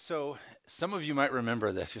So some of you might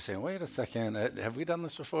remember this. You're saying, wait a second, have we done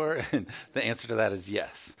this before? And the answer to that is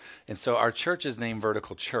yes. And so our church is named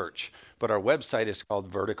Vertical Church, but our website is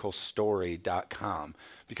called verticalstory.com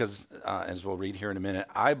because, as we'll read here in a minute,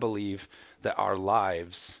 I believe that our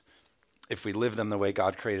lives, if we live them the way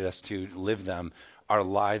God created us to live them, our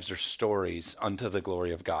lives are stories unto the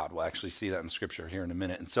glory of God. We'll actually see that in Scripture here in a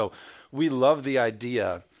minute. And so we love the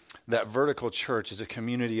idea that Vertical Church is a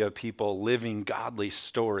community of people living godly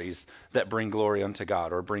stories that bring glory unto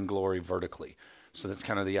God or bring glory vertically. So that's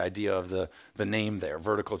kind of the idea of the name there,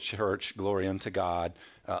 Vertical Church, glory unto God,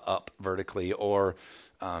 up vertically, or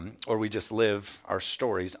we just live our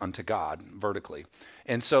stories unto God vertically.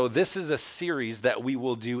 And so this is a series that we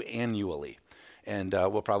will do annually. And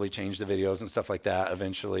we'll probably change the videos and stuff like that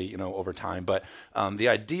eventually, over time. But the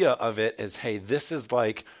idea of it is, hey, this is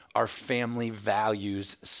like our family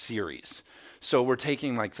values series. So we're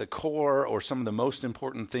taking like the core or some of the most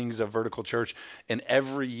important things of Vertical Church, and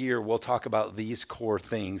every year we'll talk about these core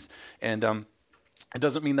things. And it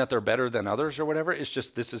doesn't mean that they're better than others or whatever. It's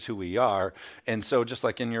just this is who we are. And so just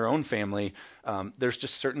like in your own family, there's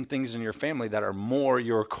just certain things in your family that are more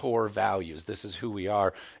your core values. This is who we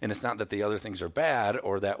are. And it's not that the other things are bad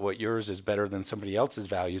or that what yours is better than somebody else's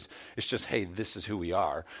values. It's just, hey, this is who we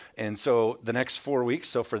are. And so the next 4 weeks,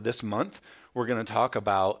 so for this month, we're going to talk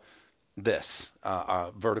about this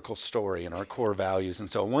vertical story and our core values. And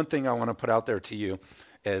so one thing I want to put out there to you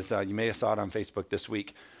is you may have saw it on Facebook this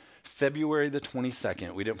week. February the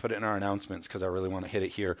 22nd, we didn't put it in our announcements because I really want to hit it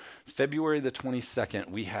here. February the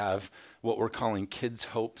 22nd, we have what we're calling Kids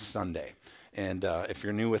Hope Sunday. And if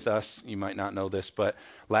you're new with us, you might not know this, but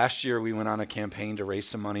last year we went on a campaign to raise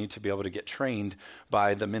some money to be able to get trained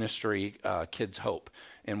by the ministry Kids Hope.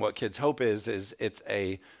 And what Kids Hope is it's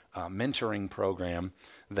a mentoring program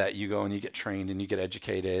that you go and you get trained and you get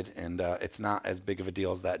educated, and it's not as big of a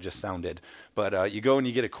deal as that just sounded. But you go and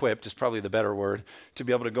you get equipped, is probably the better word, to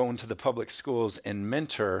be able to go into the public schools and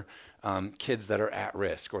mentor kids that are at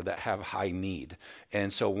risk or that have high need.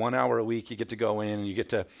 And so 1 hour a week you get to go in and you get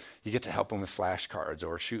to help them with flashcards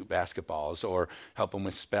or shoot basketballs or help them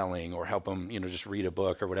with spelling or help them, just read a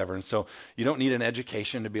book or whatever. And so you don't need an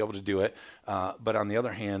education to be able to do it. But on the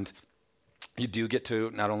other hand, you do get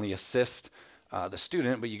to not only assist the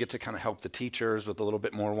student, but you get to kind of help the teachers with a little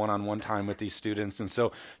bit more one-on-one time with these students. And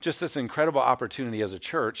so just this incredible opportunity as a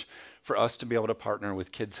church for us to be able to partner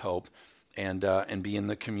with Kids Hope and be in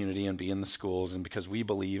the community and be in the schools. And because we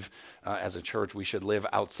believe as a church we should live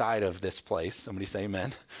outside of this place. Somebody say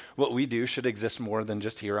amen. What we do should exist more than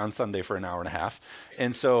just here on Sunday for an hour and a half.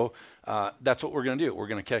 And so that's what we're going to do. We're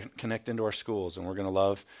going to connect into our schools, and we're going to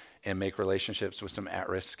love and make relationships with some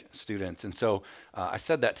at-risk students. And so I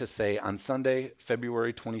said that to say on Sunday,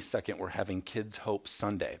 February 22nd, we're having Kids Hope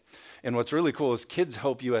Sunday. And what's really cool is Kids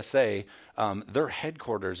Hope USA, their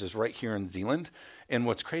headquarters is right here in Zeeland. And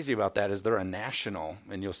what's crazy about that is they're a national,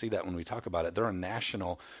 and you'll see that when we talk about it, they're a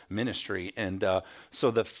national ministry. And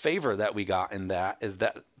so the favor that we got in that is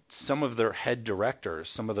that some of their head directors,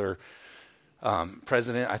 some of their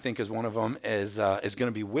president, I think is one of them, is going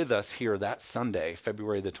to be with us here that Sunday,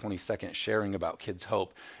 February the 22nd, sharing about Kids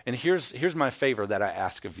Hope. And here's my favor that I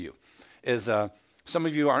ask of you, is some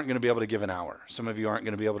of you aren't going to be able to give an hour. Some of you aren't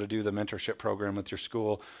going to be able to do the mentorship program with your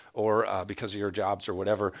school or because of your jobs or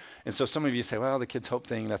whatever. And so some of you say, well, the Kids Hope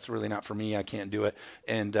thing, that's really not for me. I can't do it.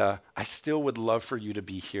 And I still would love for you to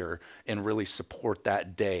be here and really support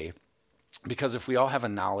that day. Because if we all have a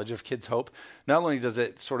knowledge of Kids Hope, not only does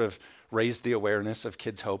it sort of raise the awareness of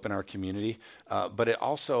Kids Hope in our community, but it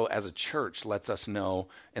also, as a church, lets us know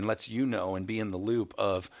and lets you know and be in the loop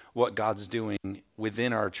of what God's doing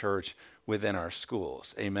within our church, within our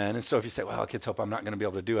schools. Amen. And so if you say, well, Kids Hope, I'm not going to be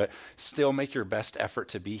able to do it, still make your best effort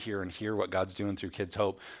to be here and hear what God's doing through Kids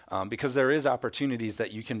Hope, because there is opportunities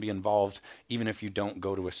that you can be involved even if you don't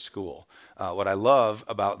go to a school. What I love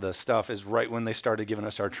about the stuff is right when they started giving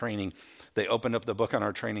us our training, they opened up the book on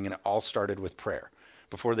our training and it all started with prayer.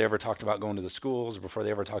 Before they ever talked about going to the schools, or before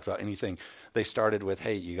they ever talked about anything, they started with,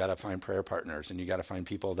 hey, you got to find prayer partners and you got to find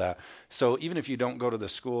people that. So even if you don't go to the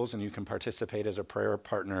schools and you can participate as a prayer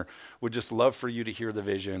partner, would just love for you to hear the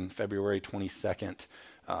vision February 22nd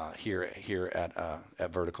here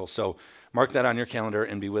at Vertical. So mark that on your calendar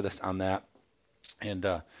and be with us on that. And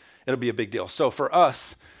it'll be a big deal. So for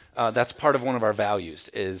us, that's part of one of our values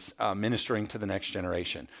is ministering to the next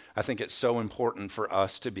generation. I think it's so important for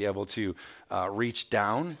us to be able to reach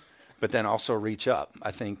down, but then also reach up.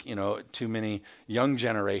 I think, too many young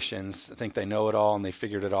generations think they know it all and they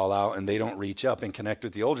figured it all out, and they don't reach up and connect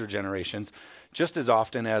with the older generations just as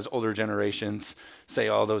often as older generations say,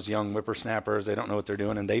 oh, those young whippersnappers, they don't know what they're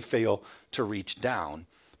doing, and they fail to reach down.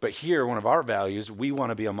 But here, one of our values, we want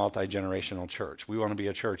to be a multi-generational church. We want to be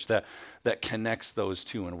a church that connects those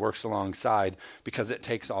two and works alongside, because it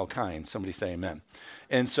takes all kinds. Somebody say amen.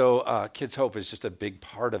 And so Kids Hope is just a big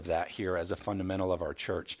part of that here as a fundamental of our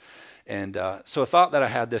church. And so a thought that I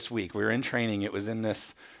had this week, we were in training. It was in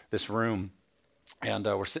this room, and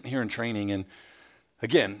we're sitting here in training. And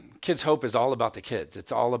again, Kids Hope is all about the kids.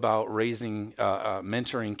 It's all about raising,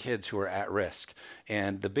 mentoring kids who are at risk.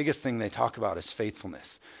 And the biggest thing they talk about is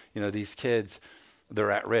faithfulness. You know, these kids,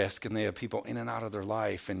 they're at risk, and they have people in and out of their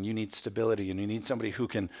life, and you need stability, and you need somebody who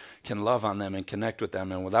can love on them and connect with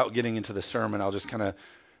them. And without getting into the sermon, I'll just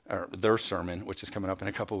or their sermon, which is coming up in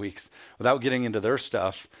a couple weeks, without getting into their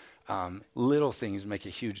stuff, little things make a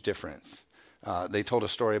huge difference. They told a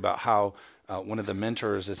story about how one of the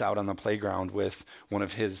mentors is out on the playground with one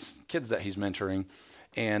of his kids that he's mentoring,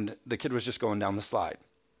 and the kid was just going down the slide,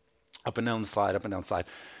 up and down the slide, up and down the slide.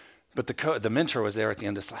 But the mentor was there at the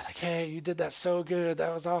end of the slide, like, "Hey, you did that so good.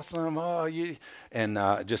 That was awesome. Oh, you," and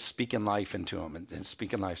just speaking life into him and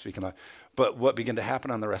speaking life. But what began to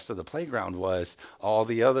happen on the rest of the playground was all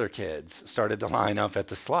the other kids started to line up at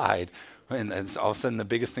the slide. And all of a sudden, the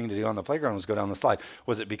biggest thing to do on the playground was go down the slide.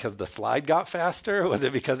 Was it because the slide got faster? Was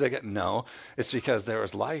it because no, it's because there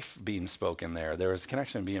was life being spoken there. There was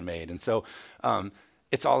connection being made. And so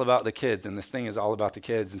it's all about the kids, and this thing is all about the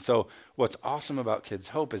kids. And so what's awesome about Kids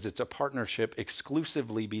Hope is it's a partnership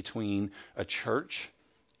exclusively between a church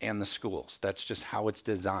and the schools. That's just how it's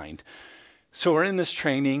designed. So we're in this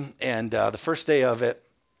training, and the first day of it,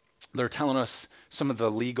 they're telling us some of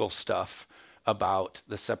the legal stuff about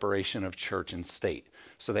the separation of church and state.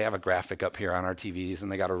 So they have a graphic up here on our TVs,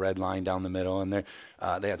 and they got a red line down the middle, and they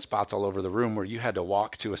had spots all over the room where you had to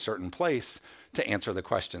walk to a certain place to answer the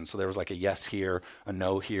question. So there was like a yes here, a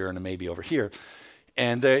no here, and a maybe over here.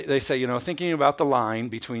 And they say, you know, thinking about the line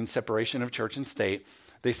between separation of church and state,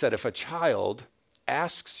 they said if a child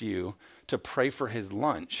asks you to pray for his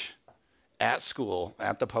lunch at school,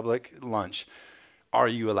 at the public lunch, are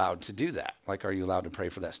you allowed to do that? Like, are you allowed to pray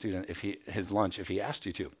for that student his lunch if he asked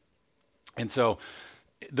you to? And so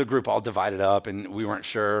the group all divided up, and we weren't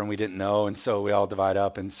sure, and we didn't know, and so we all divide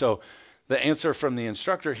up. And so the answer from the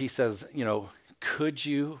instructor, he says, you know, could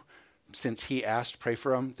you, since he asked, pray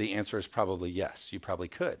for him? The answer is probably yes, you probably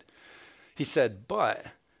could. He said, but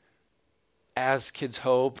as Kids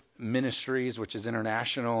Hope Ministries, which is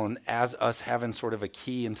international, and as us having sort of a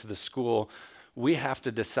key into the school, we have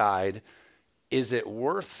to decide, is it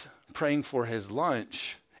worth praying for his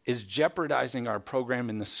lunch? Is jeopardizing our program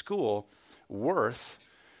in the school worth,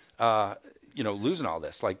 losing all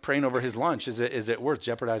this? Like praying over his lunch, is it worth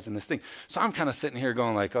jeopardizing this thing? So I'm kind of sitting here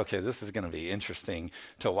going like, okay, this is going to be interesting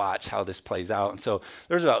to watch how this plays out. And so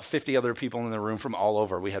there's about 50 other people in the room from all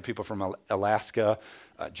over. We had people from Alaska,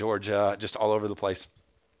 Georgia, just all over the place.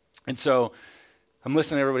 And so I'm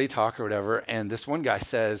listening to everybody talk or whatever, and this one guy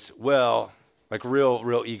says, well, like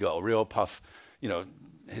real ego, real puff,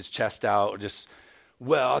 his chest out, just,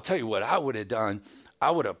 well, I'll tell you what I would have done. I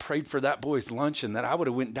would have prayed for that boy's lunch, and then I would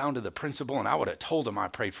have went down to the principal, and I would have told him I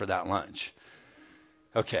prayed for that lunch.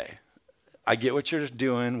 Okay, I get what you're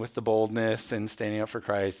doing with the boldness and standing up for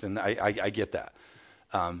Christ, and I get that.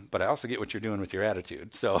 But I also get what you're doing with your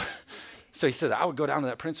attitude. So he says, I would go down to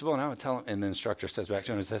that principal, and I would tell him, and the instructor says back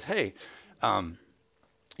to him and says, hey,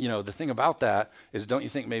 the thing about that is, don't you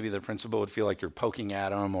think maybe the principal would feel like you're poking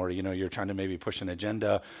at him, or, you're trying to maybe push an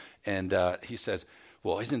agenda? And he says,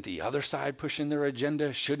 well, isn't the other side pushing their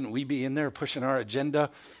agenda? Shouldn't we be in there pushing our agenda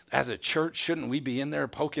as a church? Shouldn't we be in there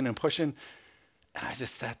poking and pushing? And I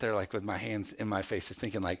just sat there like with my hands in my face, just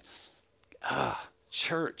thinking like,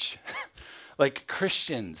 church, like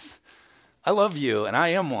Christians. I love you, and I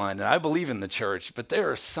am one, and I believe in the church, but there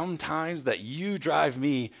are some times that you drive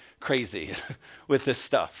me crazy with this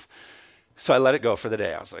stuff. So I let it go for the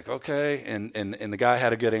day. I was like, okay, and the guy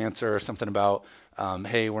had a good answer, or something about,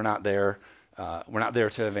 hey, we're not there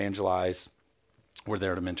to evangelize. We're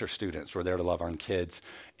there to mentor students. We're there to love on kids.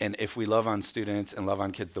 And if we love on students and love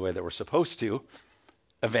on kids the way that we're supposed to,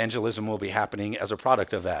 evangelism will be happening as a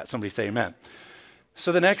product of that. Somebody say amen.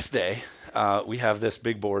 So the next day, we have this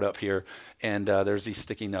big board up here, and there's these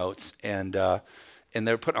sticky notes, and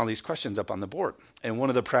they're putting all these questions up on the board. And one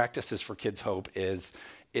of the practices for Kids Hope is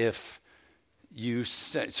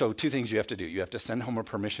so two things you have to do. You have to send home a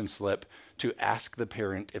permission slip to ask the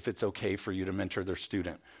parent if it's okay for you to mentor their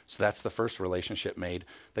student. So that's the first relationship made.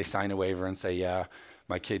 They sign a waiver and say, yeah,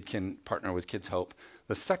 my kid can partner with Kids Hope.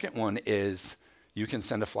 The second one is you can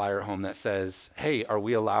send a flyer home that says, hey, are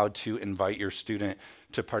we allowed to invite your student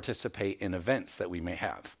to participate in events that we may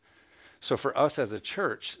have? So for us as a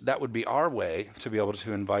church, that would be our way to be able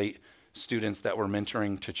to invite students that we're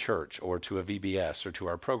mentoring to church or to a VBS or to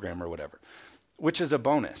our program or whatever, which is a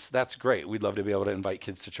bonus. That's great. We'd love to be able to invite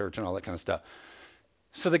kids to church and all that kind of stuff.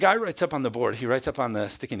 So the guy writes up on the board, he writes up on the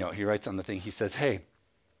sticky note, he writes on the thing, he says, hey,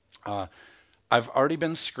 I've already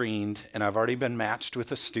been screened and I've already been matched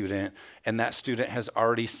with a student, and that student has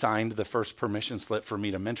already signed the first permission slip for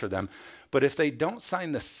me to mentor them. But if they don't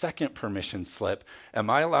sign the second permission slip, am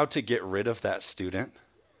I allowed to get rid of that student?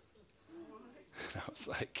 And I was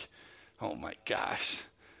like, oh my gosh,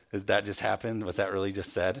 did that just happen? Was that really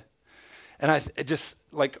just said? And it just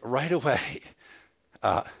like right away,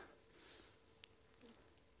 I'm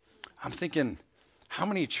thinking, how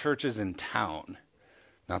many churches in town,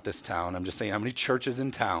 not this town, I'm just saying how many churches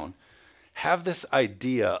in town have this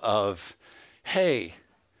idea of, hey,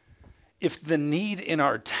 if the need in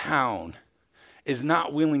our town is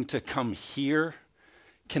not willing to come here,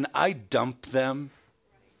 can I dump them?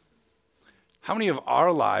 How many of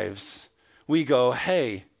our lives we go,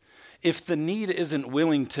 hey, if the need isn't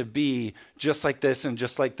willing to be just like this and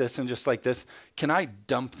just like this and just like this, can I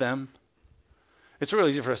dump them? It's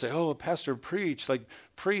really easy for us to say, oh, pastor, preach,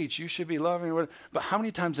 you should be loving. But how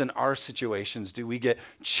many times in our situations do we get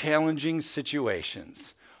challenging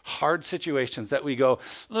situations, hard situations that we go,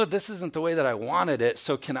 look, this isn't the way that I wanted it,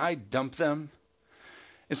 so can I dump them?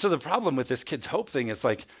 And so the problem with this Kids Hope thing is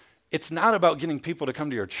like, it's not about getting people to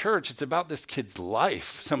come to your church. It's about this kid's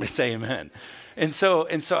life. Somebody say amen. And so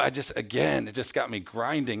I just, again, it just got me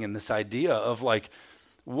grinding in this idea of like,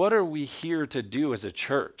 what are we here to do as a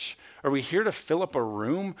church? Are we here to fill up a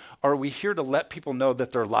room? Or are we here to let people know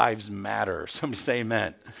that their lives matter? Somebody say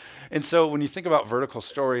amen. And so when you think about Vertical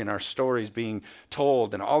Story and our stories being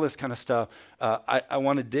told and all this kind of stuff, I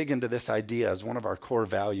want to dig into this idea as one of our core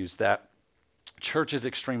values that church is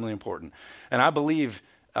extremely important. And I believe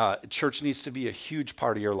church needs to be a huge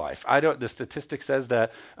part of your life. The statistic says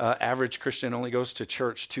that average Christian only goes to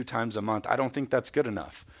church 2 times a month. I don't think that's good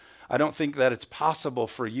enough. I don't think that it's possible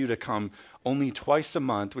for you to come only twice a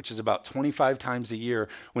month, which is about 25 times a year,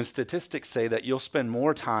 when statistics say that you'll spend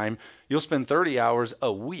 30 hours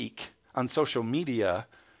a week on social media.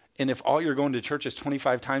 And if all you're going to church is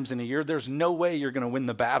 25 times in a year, there's no way you're going to win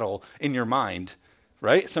the battle in your mind,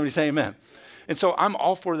 right? Somebody say amen. And so I'm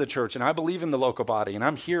all for the church, and I believe in the local body, and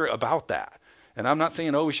I'm here about that. And I'm not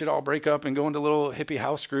saying, we should all break up and go into little hippie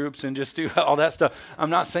house groups and just do all that stuff. I'm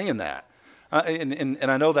not saying that. And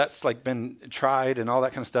I know that's like been tried and all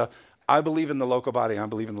that kind of stuff. I believe in the local body. I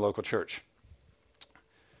believe in the local church.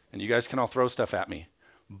 And you guys can all throw stuff at me.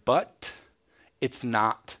 But it's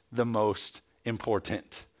not the most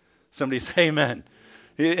important. Somebody say amen.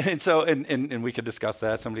 And so, and we could discuss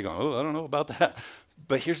that. Somebody going, I don't know about that.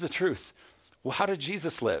 But here's the truth. Well, how did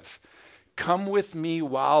Jesus live? Come with me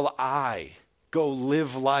while I go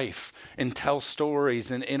live life and tell stories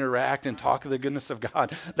and interact and talk of the goodness of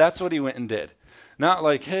God. That's what he went and did. Not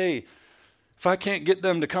like, hey, if I can't get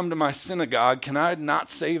them to come to my synagogue, can I not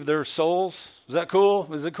save their souls? Is that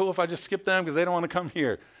cool? Is it cool if I just skip them because they don't want to come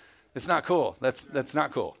here? It's not cool. That's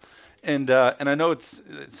not cool. And I know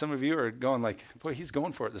some of you are going like, boy, he's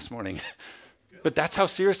going for it this morning. But that's how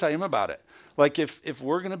serious I am about it. Like if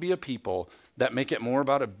we're going to be a people that make it more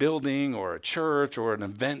about a building or a church or an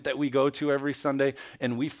event that we go to every Sunday,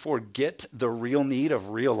 and we forget the real need of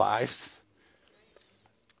real lives,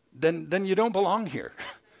 then you don't belong here,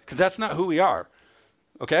 because that's not who we are.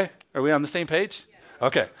 Okay? Are we on the same page? Yeah.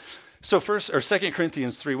 Okay. So 2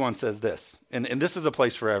 Corinthians 3:1 says this, and this is a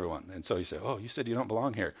place for everyone. And so you say, you said you don't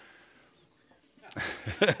belong here.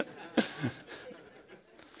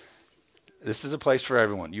 This is a place for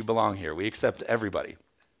everyone. You belong here. We accept everybody.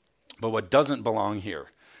 But what doesn't belong here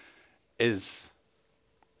is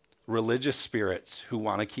religious spirits who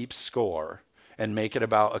want to keep score and make it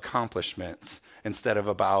about accomplishments instead of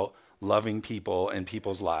about loving people and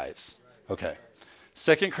people's lives. Okay.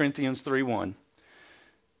 2 Corinthians 3:1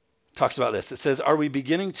 talks about this. It says, are we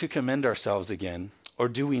beginning to commend ourselves again, or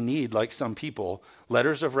do we need, like some people,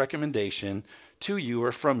 letters of recommendation to you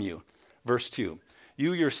or from you? Verse 2.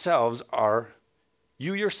 You yourselves are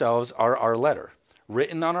our letter,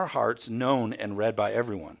 written on our hearts, known and read by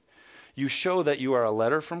everyone. You show that you are a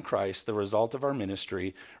letter from Christ, the result of our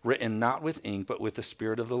ministry, written not with ink, but with the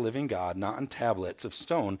Spirit of the living God, not on tablets of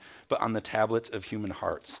stone, but on the tablets of human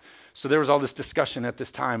hearts. So there was all this discussion at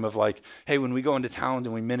this time of like, hey, when we go into towns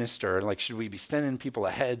and we minister, like, should we be sending people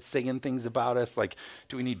ahead, saying things about us? Like,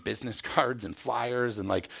 do we need business cards and flyers? And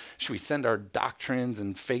like, should we send our doctrines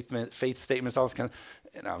and faith statements, all this kind of,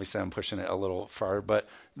 and obviously I'm pushing it a little far, but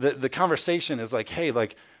the conversation is like, hey,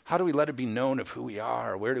 like, how do we let it be known of who we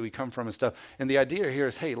are? Where do we come from and stuff? And the idea here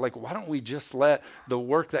is, hey, like, why don't we just let the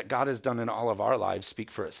work that God has done in all of our lives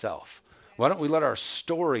speak for itself? Why don't we let our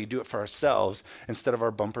story do it for ourselves instead of our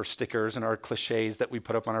bumper stickers and our cliches that we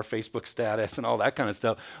put up on our Facebook status and all that kind of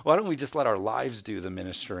stuff? Why don't we just let our lives do the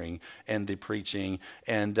ministering and the preaching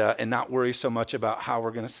and not worry so much about how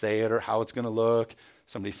we're going to say it or how it's going to look?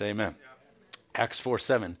 Somebody say amen. Yeah. Acts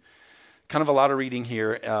 4:7. Kind of a lot of reading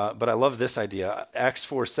here, but I love this idea. Acts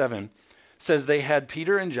 4:7 says they had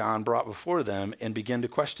Peter and John brought before them and began to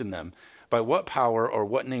question them. By what power or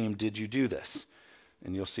what name did you do this?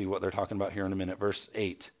 And you'll see what they're talking about here in a minute. Verse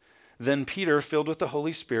 8. Then Peter, filled with the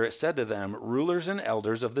Holy Spirit, said to them, rulers and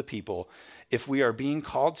elders of the people, if we are being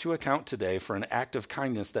called to account today for an act of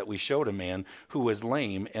kindness that we showed a man who was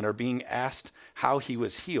lame and are being asked how he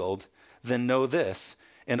was healed, then know this,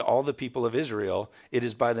 and all the people of Israel, it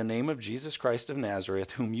is by the name of Jesus Christ of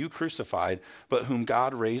Nazareth, whom you crucified, but whom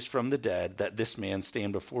God raised from the dead, that this man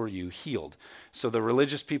stand before you healed. So the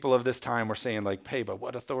religious people of this time were saying, like, hey, but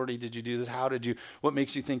what authority did you do this? What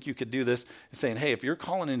makes you think you could do this? And saying, hey, if you're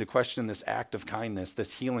calling into question this act of kindness,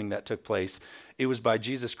 this healing that took place, it was by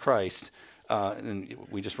Jesus Christ. And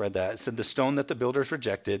we just read that. It said, the stone that the builders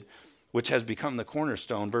rejected, which has become the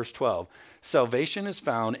cornerstone, verse 12. Salvation is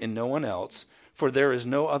found in no one else, for there is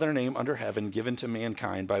no other name under heaven given to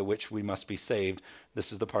mankind by which we must be saved.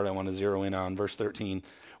 This is the part I want to zero in on, verse 13.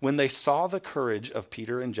 When they saw the courage of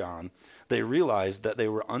Peter and John, they realized that they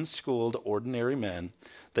were unschooled, ordinary men.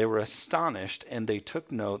 They were astonished, and they took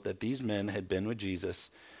note that these men had been with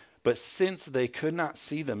Jesus. But since they could not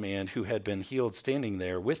see the man who had been healed standing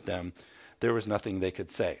there with them, there was nothing they could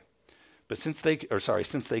say. But since they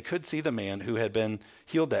could see the man who had been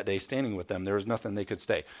healed that day standing with them, there was nothing they could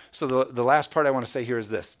say. So the last part I want to say here is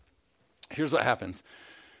this. Here's what happens.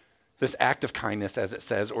 This act of kindness, as it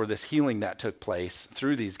says, or this healing that took place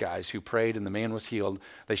through these guys who prayed and the man was healed,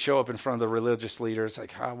 they show up in front of the religious leaders,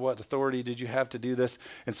 like, what authority did you have to do this?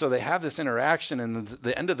 And so they have this interaction, and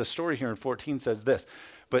the end of the story here in 14 says this.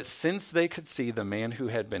 But since they could see the man who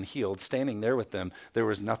had been healed standing there with them, there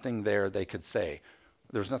was nothing there they could say.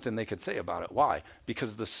 There was nothing they could say about it. Why?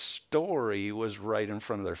 Because the story was right in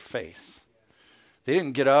front of their face. They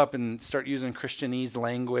didn't get up and start using Christianese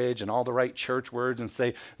language and all the right church words and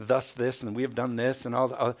say, thus this, and we have done this, and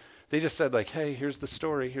all. They just said, like, hey, here's the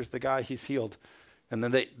story. Here's the guy. He's healed. And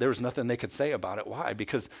then there was nothing they could say about it. Why?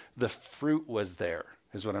 Because the fruit was there,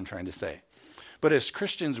 is what I'm trying to say. But as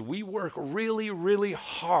Christians, we work really, really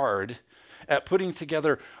hard at putting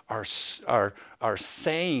together our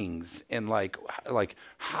sayings and like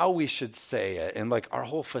how we should say it and like our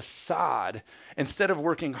whole facade instead of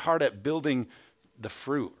working hard at building the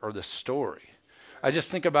fruit or the story. I just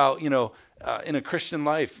think about, in a Christian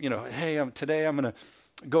life, hey, today I'm going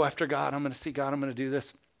to go after God. I'm going to see God. I'm going to do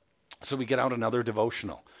this. So we get out another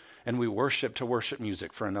devotional and we worship to worship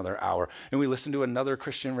music for another hour and we listen to another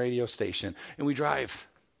Christian radio station and we drive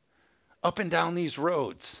up and down these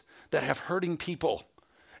roads that have hurting people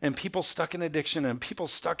and people stuck in addiction and people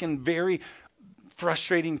stuck in very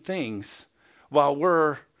frustrating things while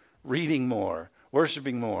we're reading more,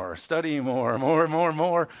 worshiping more, studying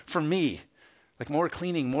more for me. Like more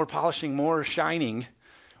cleaning, more polishing, more shining,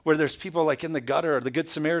 where there's people like in the gutter, the Good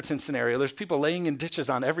Samaritan scenario, there's people laying in ditches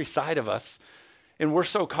on every side of us. And we're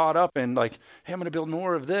so caught up in like, hey, I'm going to build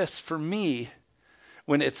more of this for me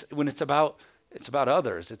when it's about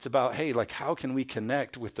others. It's about, hey, like, how can we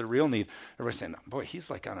connect with the real need? Everybody's saying, boy, he's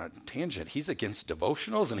like on a tangent. He's against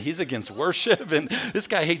devotionals and he's against worship and this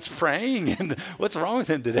guy hates praying and what's wrong with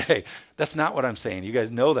him today? That's not what I'm saying. You guys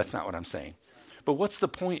know that's not what I'm saying. But what's the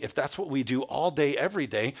point if that's what we do all day, every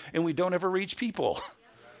day, and we don't ever reach people?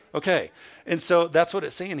 Okay. And so that's what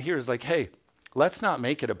it's saying here is like, hey, let's not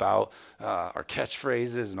make it about our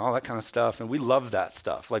catchphrases and all that kind of stuff. And we love that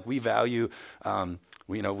stuff. Like we value,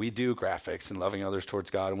 we do graphics and loving others towards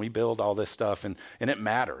God, and we build all this stuff, and it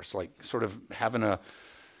matters. Like sort of having a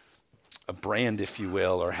brand, if you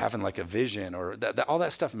will, or having like a vision, or that all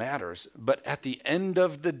that stuff matters. But at the end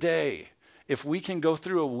of the day, if we can go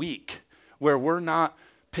through a week where we're not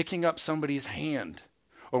picking up somebody's hand,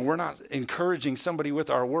 or we're not encouraging somebody with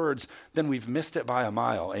our words, then we've missed it by a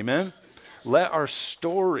mile. Amen? Let our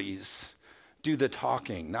stories do the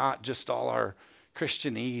talking, not just all our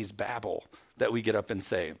Christianese babble that we get up and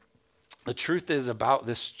say. The truth is about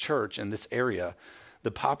this church and this area, the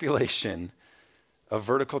population of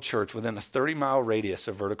Vertical Church, within a 30-mile radius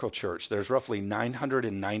of Vertical Church, there's roughly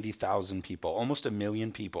 990,000 people, almost 1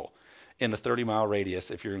 million people in a 30-mile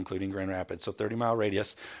radius, if you're including Grand Rapids. So 30-mile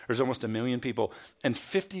radius, there's almost 1 million people. And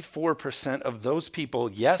 54% of those people,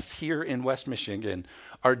 yes, here in West Michigan,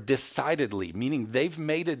 are decidedly, meaning they've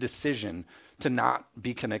made a decision to not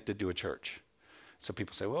be connected to a church. So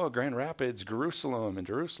people say, well, Grand Rapids, Jerusalem, and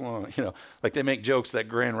Jerusalem, like they make jokes that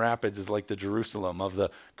Grand Rapids is like the Jerusalem of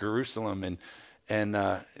the Jerusalem, and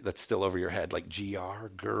that's still over your head, like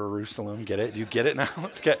Jerusalem, get it? Do you get it now?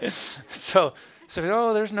 Okay. So,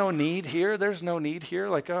 there's no need here. There's no need here.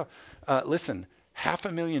 Like, listen,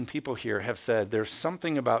 500,000 people here have said there's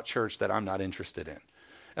something about church that I'm not interested in.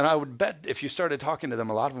 And I would bet if you started talking to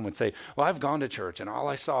them, a lot of them would say, well, I've gone to church and all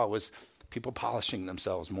I saw was people polishing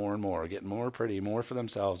themselves more and more, getting more pretty, more for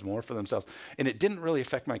themselves. And it didn't really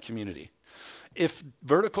affect my community. If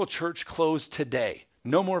Vertical Church closed today,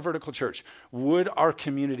 no more Vertical Church, would our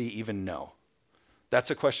community even know? That's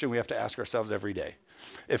a question we have to ask ourselves every day.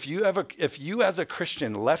 If you as a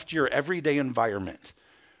Christian left your everyday environment,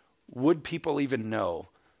 would people even know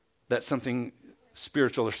that something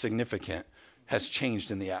spiritual or significant has changed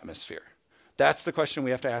in the atmosphere? That's the question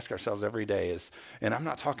we have to ask ourselves every day and I'm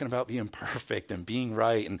not talking about being perfect and being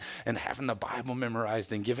right and having the Bible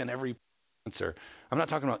memorized and giving every answer. I'm not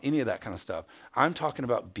talking about any of that kind of stuff. I'm talking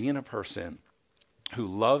about being a person who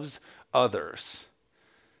loves others,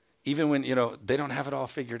 even when, they don't have it all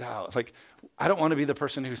figured out. Like, I don't want to be the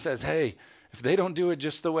person who says, hey, if they don't do it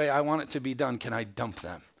just the way I want it to be done, can I dump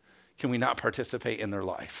them? Can we not participate in their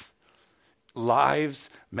life?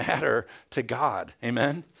 Lives matter to God.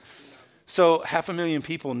 Amen? So 500,000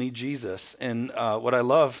 people need Jesus. And what I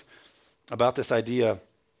love about this idea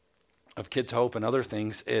of Kids Hope and other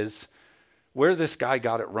things is where this guy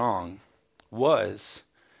got it wrong was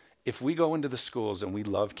if we go into the schools and we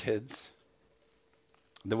love kids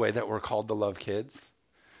the way that we're called to love kids,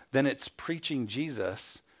 then it's preaching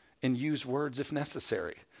Jesus and use words if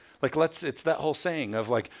necessary. Like it's that whole saying of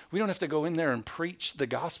like, we don't have to go in there and preach the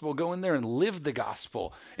gospel, go in there and live the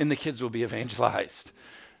gospel and the kids will be evangelized.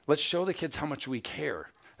 Let's show the kids how much we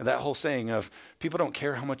care. And that whole saying of people don't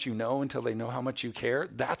care how much you know until they know how much you care.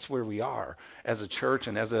 That's where we are as a church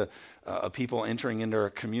and as a people entering into our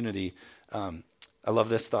community. I love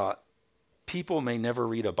this thought. People may never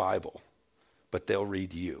read a Bible, but they'll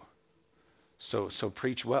read you. So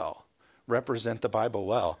preach well, represent the Bible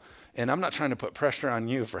well. And I'm not trying to put pressure on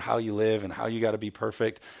you for how you live and how you got to be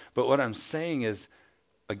perfect. But what I'm saying is,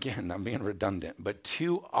 again, I'm being redundant, but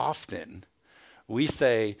too often we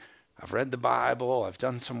say, I've read the Bible, I've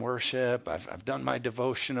done some worship, I've done my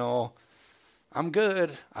devotional, I'm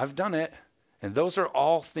good, I've done it. And those are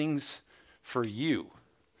all things for you.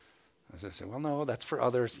 As I say, well, no, that's for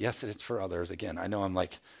others. Yes, it's for others. Again, I know I'm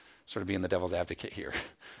like sort of being the devil's advocate here.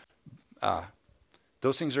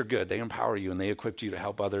 Those things are good. They empower you and they equip you to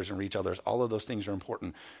help others and reach others. All of those things are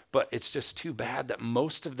important. But it's just too bad that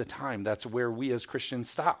most of the time that's where we as Christians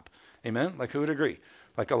stop. Amen? Like, who would agree?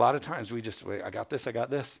 Like a lot of times we just, wait, I got this.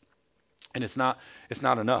 And it's not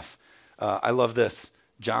enough. I love this.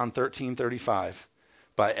 John 13:35.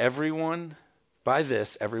 By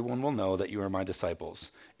this, everyone will know that you are my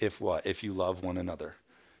disciples. If what? If you love one another.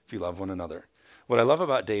 If you love one another. What I love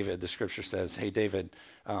about David, the scripture says, hey, David,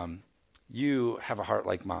 you have a heart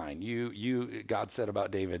like mine. God said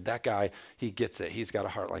about David, that guy, he gets it. He's got a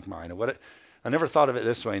heart like mine. And I never thought of it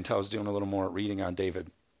this way until I was doing a little more reading on David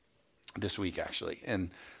this week, actually. And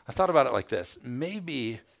I thought about it like this.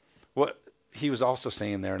 Maybe what he was also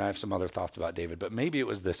saying there, and I have some other thoughts about David, but maybe it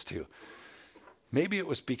was this too. Maybe it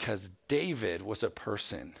was because David was a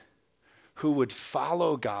person who would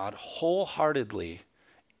follow God wholeheartedly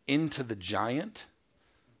into the giant,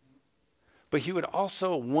 but he would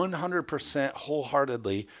also 100%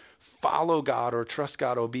 wholeheartedly follow God or trust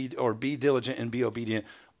God or be diligent and be obedient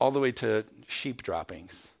all the way to sheep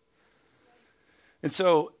droppings. And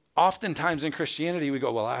so oftentimes in Christianity, we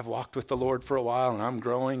go, well, I've walked with the Lord for a while and I'm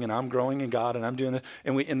growing in God and I'm doing this.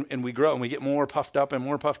 And we grow and we get more puffed up. And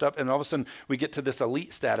all of a sudden we get to this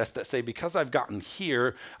elite status that say, because I've gotten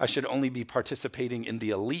here, I should only be participating in the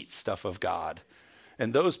elite stuff of God.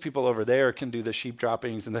 And those people over there can do the sheep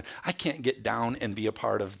droppings and I can't get down and be a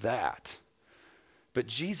part of that. But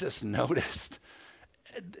Jesus noticed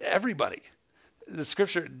everybody. The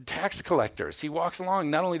scripture, tax collectors, he walks along.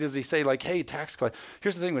 Not only does he say like, hey, tax collectors.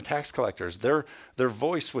 Here's the thing with tax collectors. Their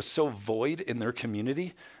voice was so void in their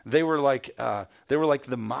community. They were like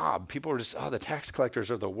the mob. People were just, the tax collectors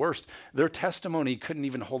are the worst. Their testimony couldn't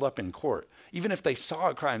even hold up in court. Even if they saw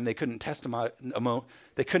a crime, they couldn't testify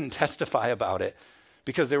about it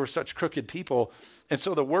because they were such crooked people. And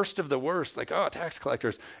so the worst of the worst, like, oh, tax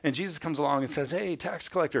collectors. And Jesus comes along and says, hey, tax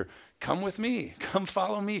collector, come with me. Come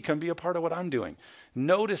follow me. Come be a part of what I'm doing.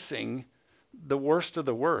 Noticing the worst of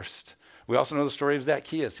the worst. We also know the story of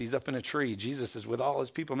Zacchaeus. He's up in a tree. Jesus is with all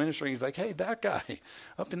his people ministering. He's like, hey, that guy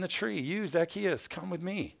up in the tree, you, Zacchaeus, come with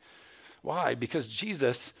me. Why? Because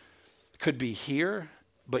Jesus could be here,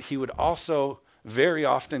 but he would also very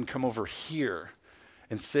often come over here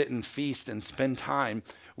and sit and feast and spend time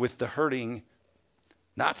with the hurting,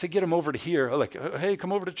 not to get them over to here, like, hey,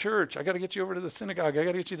 come over to church. I got to get you over to the synagogue. I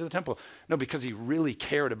got to get you to the temple. No, because he really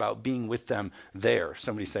cared about being with them there.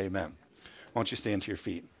 Somebody say amen. Why don't you stand to your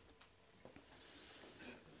feet?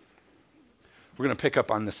 We're going to pick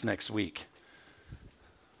up on this next week.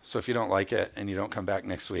 So if you don't like it and you don't come back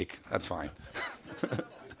next week, that's fine.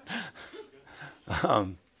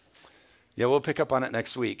 Yeah, we'll pick up on it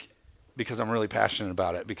next week because I'm really passionate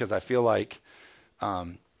about it, because I feel like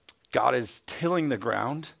God is tilling the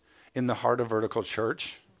ground in the heart of Vertical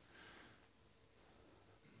Church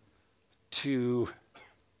to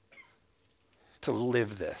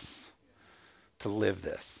live this,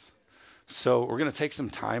 So we're going to take some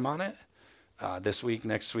time on it this week,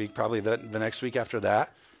 next week, probably the next week after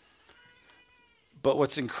that. But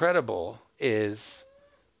what's incredible is,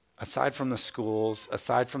 aside from the schools,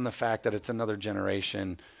 aside from the fact that it's another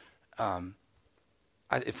generation,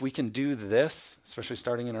 if we can do this, especially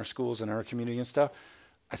starting in our schools and our community and stuff,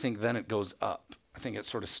 I think then it goes up. I think it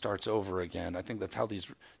sort of starts over again. I think that's how these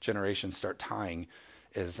generations start tying,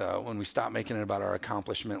 is when we stop making it about our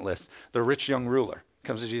accomplishment list. The rich young ruler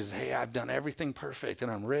comes to Jesus, hey, I've done everything perfect,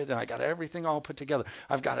 and I'm rich, and I got everything all put together.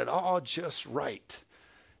 I've got it all just right.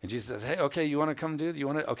 And Jesus says, hey, okay, you want to come do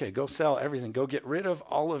it? Okay, go sell everything. Go get rid of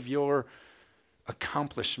all of your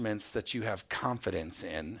accomplishments that you have confidence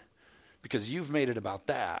in, because you've made it about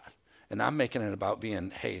that. And I'm making it about being,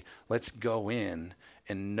 hey, let's go in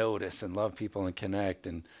and notice and love people and connect.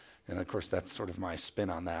 And of course, that's sort of my spin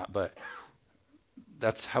on that. But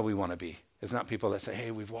that's how we want to be. It's not people that say, hey,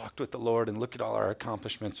 we've walked with the Lord and look at all our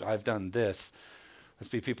accomplishments. I've done this. Let's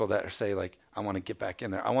be people that say, like, I want to get back in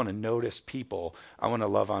there. I want to notice people. I want to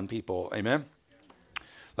love on people. Amen?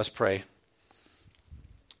 Let's pray.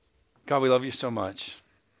 God, we love you so much.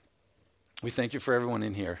 We thank you for everyone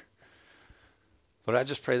in here. But I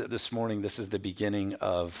just pray that this morning, this is the beginning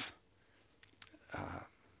of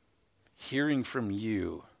hearing from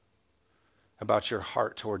you about your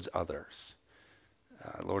heart towards others.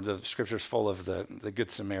 Lord, the scripture's full of the Good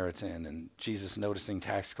Samaritan and Jesus noticing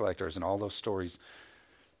tax collectors and all those stories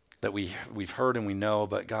that we've heard and we know.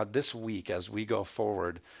 But God, this week as we go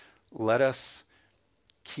forward, let us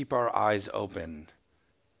keep our eyes open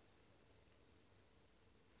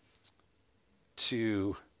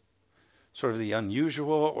to sort of the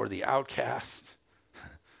unusual or the outcast,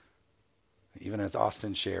 even as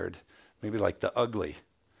Austin shared, maybe like the ugly.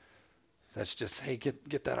 That's just, hey,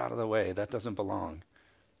 get that out of the way. That doesn't belong.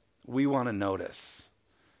 We want to notice.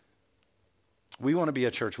 We want to be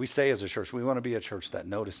a church. We say as a church, we want to be a church that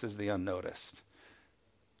notices the unnoticed,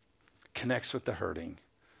 connects with the hurting,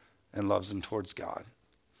 and loves them towards God.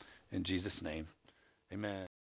 In Jesus' name, amen.